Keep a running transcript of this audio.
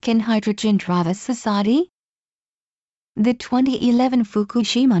Can hydrogen drive a society? The 2011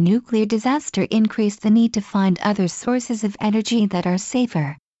 Fukushima nuclear disaster increased the need to find other sources of energy that are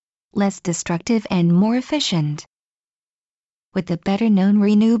safer, less destructive and more efficient. With the better-known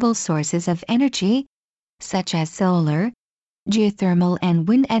renewable sources of energy, such as solar, geothermal and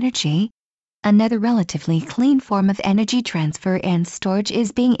wind energy, another relatively clean form of energy transfer and storage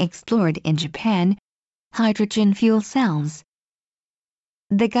is being explored in Japan: hydrogen fuel cells.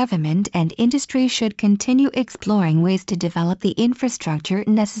 The government and industry should continue exploring ways to develop the infrastructure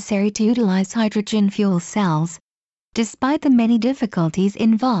necessary to utilize hydrogen fuel cells, despite the many difficulties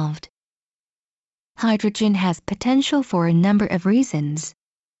involved. Hydrogen has potential for a number of reasons.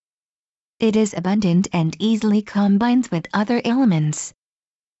 It is abundant and easily combines with other elements.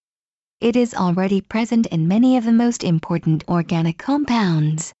 It is already present in many of the most important organic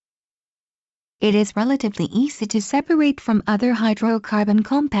compounds. It is relatively easy to separate from other hydrocarbon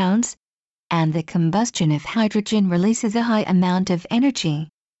compounds, and the combustion of hydrogen releases a high amount of energy.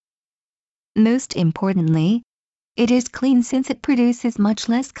 Most importantly, it is clean since it produces much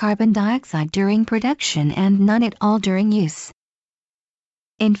less carbon dioxide during production and none at all during use.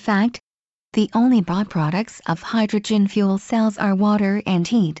 In fact, the only byproducts of hydrogen fuel cells are water and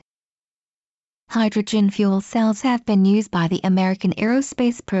heat. Hydrogen fuel cells have been used by the American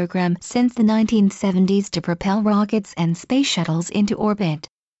aerospace program since the 1970s to propel rockets and space shuttles into orbit.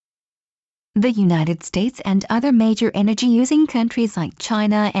 The United States and other major energy-using countries like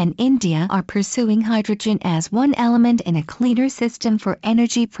China and India are pursuing hydrogen as one element in a cleaner system for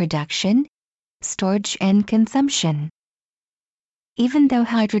energy production, storage and consumption. Even though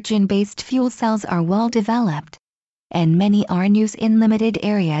hydrogen-based fuel cells are well developed, and many are in use in limited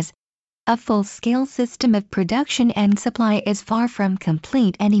areas, a full-scale system of production and supply is far from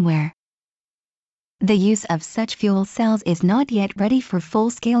complete anywhere. The use of such fuel cells is not yet ready for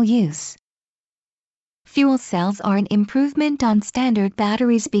full-scale use. Fuel cells are an improvement on standard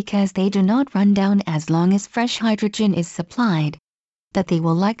batteries because they do not run down as long as fresh hydrogen is supplied, but they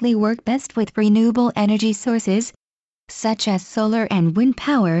will likely work best with renewable energy sources, such as solar and wind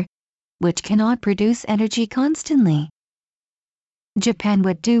power, which cannot produce energy constantly. Japan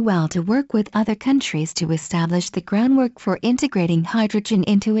would do well to work with other countries to establish the groundwork for integrating hydrogen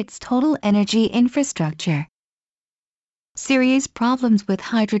into its total energy infrastructure. Serious problems with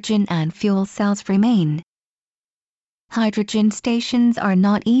hydrogen and fuel cells remain. Hydrogen stations are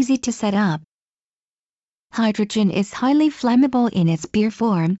not easy to set up. Hydrogen is highly flammable in its pure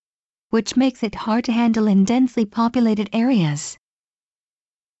form, which makes it hard to handle in densely populated areas.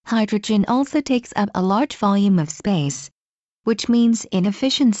 Hydrogen also takes up a large volume of space, which means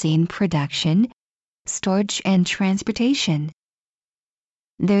inefficiency in production, storage and transportation.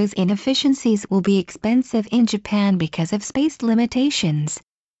 Those inefficiencies will be expensive in Japan because of space limitations.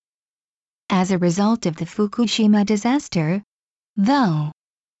 As a result of the Fukushima disaster, though,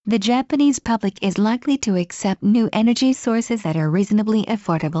 the Japanese public is likely to accept new energy sources that are reasonably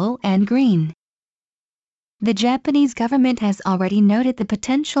affordable and green. The Japanese government has already noted the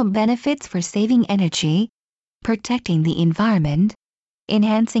potential benefits for saving energy, protecting the environment,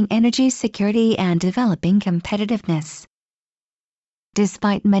 enhancing energy security and developing competitiveness.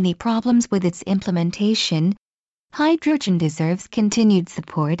 Despite many problems with its implementation, hydrogen deserves continued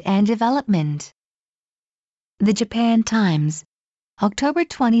support and development. The Japan Times, October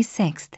 26,